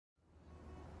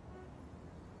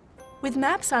With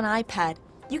Maps on iPad,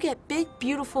 you get big,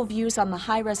 beautiful views on the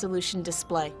high-resolution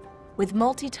display, with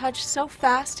multi-touch so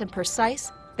fast and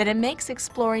precise that it makes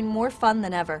exploring more fun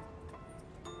than ever.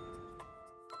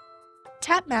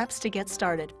 Tap Maps to get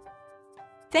started.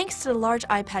 Thanks to the large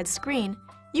iPad screen,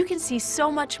 you can see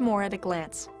so much more at a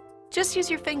glance. Just use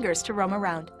your fingers to roam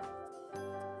around.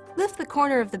 Lift the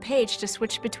corner of the page to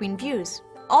switch between views,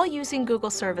 all using Google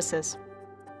services.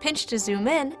 Pinch to zoom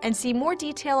in and see more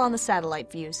detail on the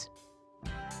satellite views.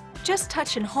 Just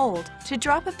touch and hold to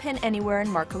drop a pin anywhere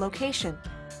and mark a location.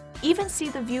 Even see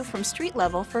the view from street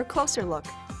level for a closer look.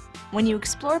 When you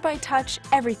explore by touch,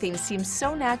 everything seems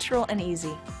so natural and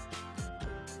easy.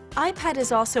 iPad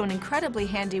is also an incredibly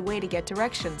handy way to get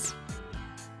directions.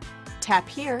 Tap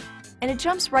here, and it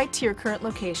jumps right to your current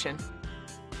location.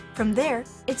 From there,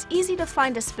 it's easy to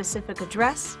find a specific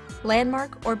address,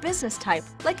 landmark, or business type,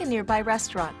 like a nearby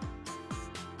restaurant.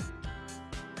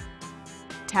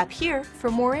 Tap here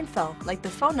for more info, like the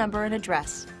phone number and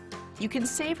address. You can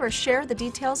save or share the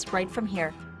details right from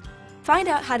here. Find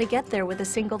out how to get there with a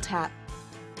single tap.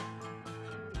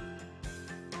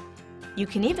 You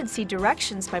can even see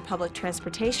directions by public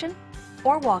transportation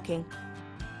or walking.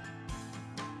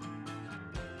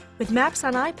 With Maps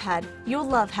on iPad, you'll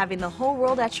love having the whole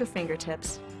world at your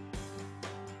fingertips.